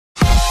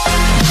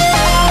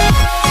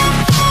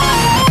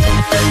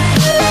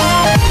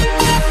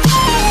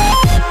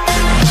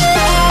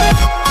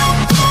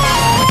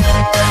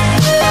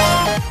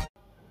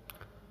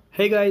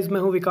Hey guys, मैं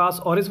हूं विकास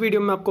और इस वीडियो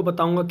में आपको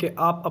बताऊंगा कि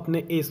आप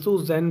अपने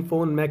Asus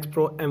Zenfone Max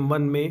Pro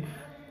M1 में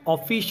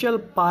ऑफिशियल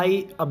पाई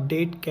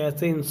अपडेट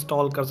कैसे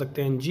इंस्टॉल कर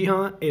सकते हैं। जी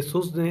हां,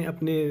 Asus ने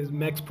अपने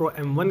Max Pro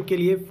M1 के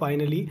लिए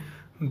फाइनली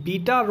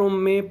बीटा रोम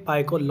में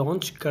पाई को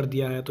लॉन्च कर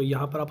दिया है। तो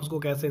यहाँ पर आप उसको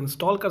कैसे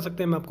इंस्टॉल कर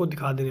सकते हैं मैं आपको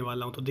दिखा देने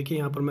वाला हूँ। तो देखिए,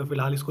 यहाँ पर मैं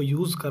फ़िलहाल इसको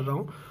यूज़ कर रहा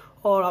हूँ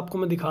और आपको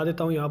मैं दिखा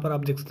देता हूँ। यहाँ पर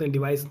आप देख सकते हैं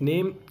डिवाइस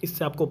नेम,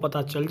 इससे आपको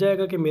पता चल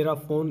जाएगा कि मेरा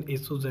phone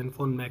Asus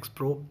Zenfone Max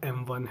Pro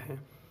M1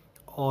 है।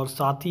 और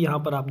साथ ही यहाँ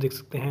पर आप देख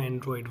सकते हैं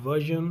एंड्रॉयड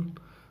वर्जन।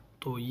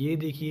 तो ये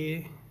देखिए,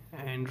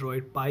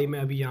 एंड्रॉयड पाई मैं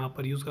अभी यहाँ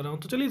पर यूज़ कर रहा हूँ।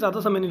 तो चलिए ज़्यादा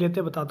समय नहीं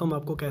लेते, बताता हूँ मैं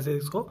आपको कैसे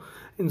इसको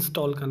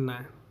इंस्टॉल करना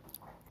है।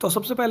 तो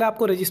सबसे पहले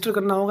आपको रजिस्टर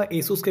करना होगा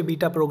Asus के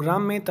बीटा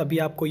प्रोग्राम में, तभी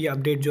आपको ये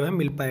अपडेट जो है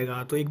मिल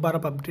पाएगा। तो एक बार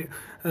आप अपडेट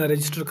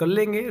रजिस्टर कर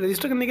लेंगे।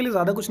 रजिस्टर करने के लिए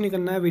ज़्यादा कुछ नहीं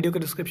करना है, वीडियो के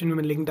डिस्क्रिप्शन में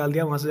मैंने लिंक डाल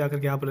दिया, वहाँ से जाकर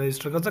के आप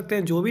रजिस्टर कर सकते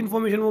हैं। जो भी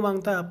इन्फॉर्मेशन वो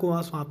मांगता है आपको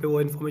वहाँ पे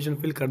वो इन्फॉर्मेशन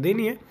फिल कर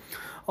देनी है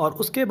और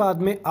उसके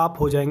बाद में आप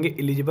हो जाएंगे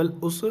एलिजिबल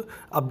उस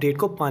अपडेट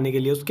को पाने के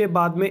लिए। उसके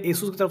बाद में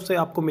Asus की तरफ से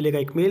आपको मिलेगा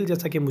एक मेल,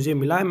 जैसा कि मुझे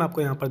मिला है, मैं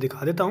आपको यहाँ पर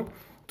दिखा देता हूँ।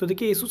 तो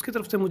देखिए, Asus की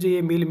तरफ से मुझे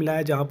ये मेल मिला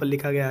है जहाँ पर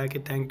लिखा गया है कि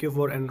thank you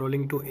for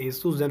enrolling to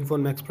Asus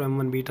Zenfone Max Pro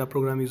M1 beta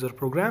programme user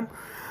program.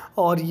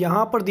 और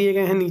यहाँ पर दिए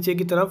गए हैं नीचे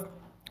की तरफ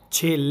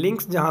 6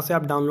 लिंक्स जहाँ से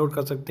आप डाउनलोड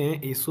कर सकते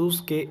हैं Asus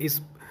के इस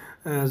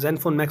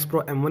Zenfone Max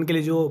Pro M1 के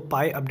लिए जो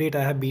पाई अपडेट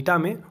आया है बीटा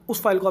में,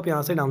 उस फाइल को आप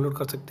यहाँ से डाउनलोड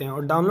कर सकते हैं।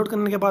 और डाउनलोड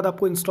करने के बाद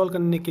आपको इंस्टॉल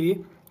करने के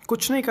लिए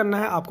कुछ नहीं करना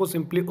है, आपको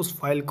सिंपली उस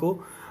फाइल को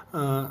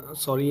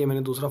ये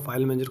मैंने दूसरा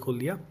फाइल मैनेजर खोल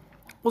दिया।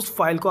 उस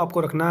फाइल को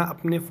आपको रखना है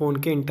अपने फ़ोन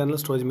के इंटरनल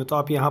स्टोरेज में। तो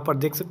आप यहाँ पर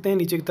देख सकते हैं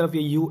नीचे की तरफ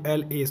ये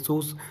UL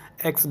Asus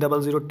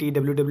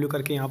X00TWW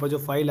करके यहाँ पर जो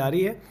फाइल आ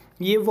रही है,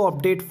 ये वो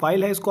अपडेट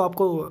फाइल है। इसको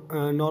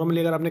आपको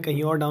नॉर्मली अगर आपने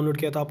कहीं और डाउनलोड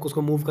किया तो आपको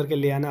उसको मूव करके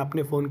ले आना है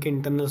अपने फ़ोन के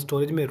इंटरनल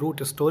स्टोरेज में,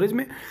 रूट स्टोरेज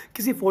में,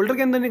 किसी फोल्डर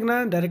के अंदर लिखना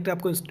है, डायरेक्ट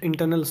आपको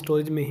इंटरनल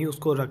स्टोरेज में ही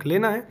उसको रख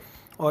लेना है।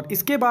 और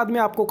इसके बाद में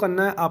आपको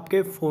करना है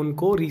आपके फ़ोन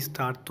को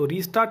रीस्टार्ट। तो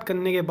रीस्टार्ट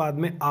करने के बाद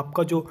में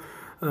आपका जो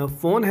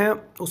फ़ोन है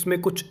उसमें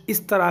कुछ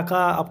इस तरह का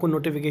आपको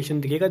नोटिफिकेशन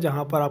दिखेगा,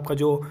 जहां पर आपका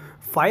जो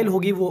फाइल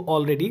होगी वो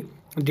ऑलरेडी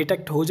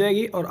डिटेक्ट हो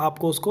जाएगी और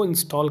आपको उसको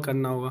इंस्टॉल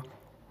करना होगा।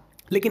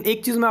 लेकिन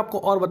एक चीज़ मैं आपको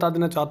और बता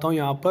देना चाहता हूं,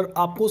 यहाँ पर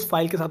आपको उस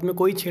फाइल के साथ में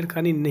कोई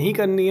छेड़खानी नहीं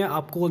करनी है।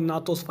 आपको ना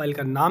तो उस फाइल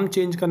का नाम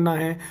चेंज करना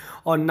है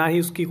और ना ही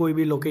उसकी कोई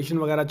भी लोकेशन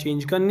वगैरह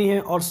चेंज करनी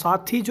है। और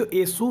साथ ही जो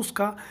Asus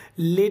का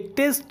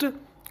लेटेस्ट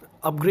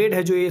अपग्रेड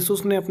है, जो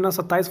Asus ने अपना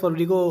 27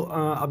 फरवरी को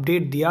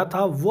अपडेट दिया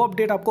था, वो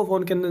अपडेट आपको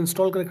फ़ोन के अंदर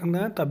इंस्टॉल कर रखना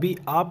है, तभी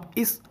आप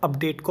इस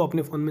अपडेट को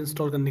अपने फ़ोन में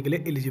इंस्टॉल करने के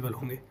लिए एलिजिबल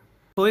होंगे।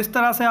 तो इस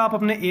तरह से आप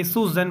अपने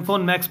Asus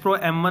Zenfone Max Pro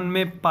M1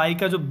 में पाई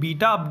का जो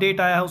बीटा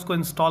अपडेट आया है उसको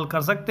इंस्टॉल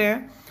कर सकते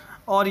हैं।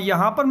 और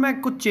यहाँ पर मैं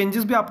कुछ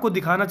चेंजेस भी आपको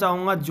दिखाना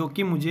चाहूँगा जो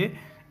कि मुझे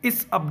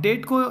इस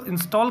अपडेट को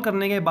इंस्टॉल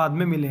करने के बाद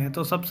में मिले हैं।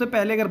 तो सबसे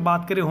पहले अगर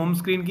बात करें होम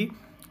स्क्रीन की,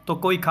 तो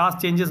कोई ख़ास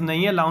चेंजेस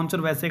नहीं है,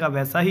 लाउंचर वैसे का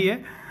वैसा ही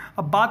है।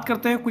 अब बात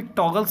करते हैं क्विक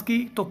टॉगल्स की।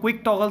 तो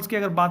क्विक टॉगल्स की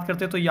अगर बात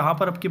करते हैं तो यहाँ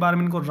पर अब की बार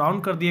में इनको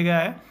राउंड कर दिया गया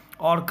है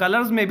और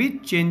कलर्स में भी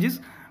चेंजेस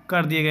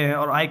कर दिए गए हैं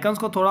और आइकन्स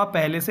को थोड़ा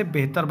पहले से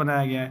बेहतर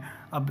बनाया गया है।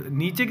 अब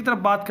नीचे की तरफ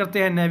बात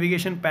करते हैं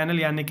नेविगेशन पैनल,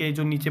 यानी कि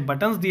जो नीचे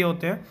बटन्स दिए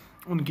होते हैं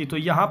उनकी। तो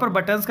यहाँ पर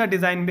बटन्स का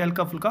डिज़ाइन भी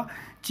हल्का फुल्का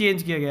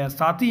चेंज किया गया है।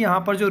 साथ ही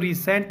यहाँ पर जो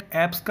रिसेंट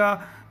ऐप्स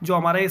का जो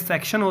हमारा ये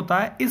सेक्शन होता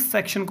है, इस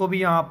सेक्शन को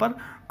भी यहाँ पर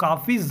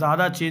काफ़ी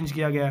ज़्यादा चेंज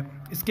किया गया है।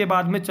 इसके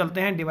बाद में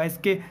चलते हैं डिवाइस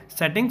के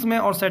सेटिंग्स में,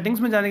 और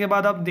सेटिंग्स में जाने के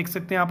बाद आप देख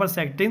सकते हैं यहाँ पर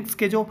सेटिंग्स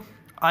के जो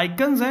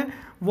आइकन्स हैं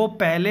वो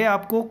पहले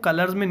आपको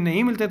कलर्स में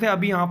नहीं मिलते थे,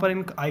 अभी यहाँ पर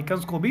इन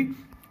आइकन्स को भी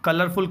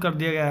कलरफुल कर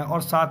दिया गया है।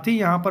 और साथ ही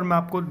यहाँ पर मैं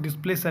आपको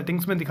डिस्प्ले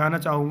सेटिंग्स में दिखाना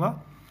चाहूँगा,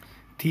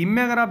 थीम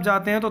में अगर आप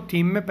जाते हैं तो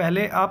थीम में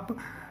पहले आप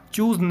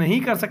चूज़ नहीं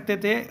कर सकते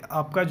थे,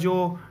 आपका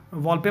जो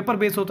वॉलपेपर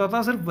बेस होता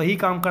था सिर्फ वही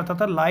काम करता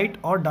था लाइट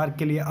और डार्क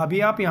के लिए। अभी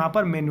आप यहाँ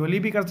पर मैन्युअली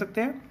भी कर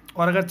सकते हैं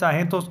और अगर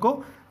चाहें तो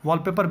उसको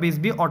वॉलपेपर बेस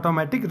भी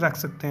ऑटोमेटिक रख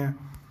सकते हैं।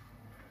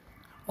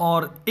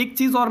 और एक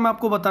चीज़ और मैं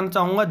आपको बताना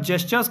चाहूँगा,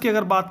 जेस्चर्स की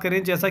अगर बात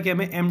करें, जैसा कि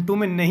हमें M2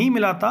 में नहीं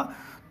मिला था,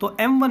 तो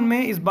M1 में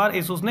इस बार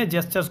Asus ने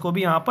जेस्चर्स को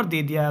भी यहाँ पर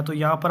दे दिया है। तो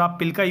यहाँ पर आप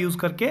पिल का यूज़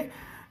करके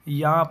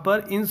यहाँ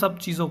पर इन सब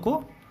चीज़ों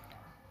को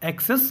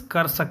एक्सेस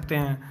कर सकते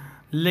हैं।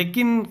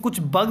 लेकिन कुछ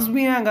बग्स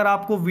भी हैं, अगर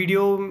आपको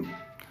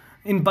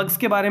इन बग्स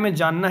के बारे में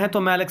जानना है तो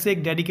मैं अलग से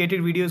एक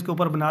डेडिकेटेड वीडियो इसके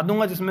ऊपर बना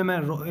दूंगा, जिसमें मैं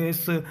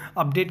इस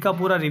अपडेट का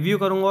पूरा रिव्यू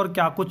करूंगा और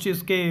क्या कुछ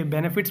इसके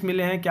बेनिफिट्स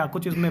मिले हैं, क्या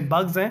कुछ इसमें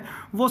बग्स हैं,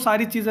 वो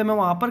सारी चीज़ें मैं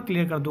वहां पर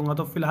क्लियर कर दूंगा।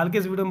 तो फिलहाल के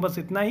इस वीडियो में बस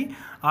इतना ही।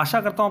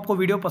 आशा करता हूं आपको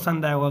वीडियो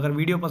पसंद आया होगा। अगर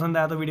वीडियो पसंद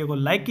आया तो वीडियो को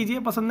लाइक कीजिए,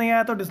 पसंद नहीं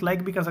आया तो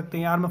डिसलाइक भी कर सकते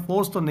हैं। यार मैं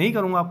फोर्स तो नहीं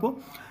करूँगा आपको।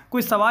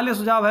 कोई सवाल या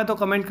सुझाव है तो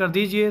कमेंट कर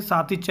दीजिए।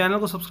 साथ ही चैनल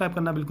को सब्सक्राइब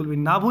करना बिल्कुल भी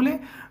ना भूलें।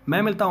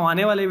 मैं मिलता हूँ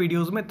आने वाले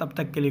वीडियोज़ में, तब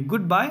तक के लिए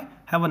good bye,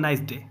 have a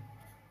nice day.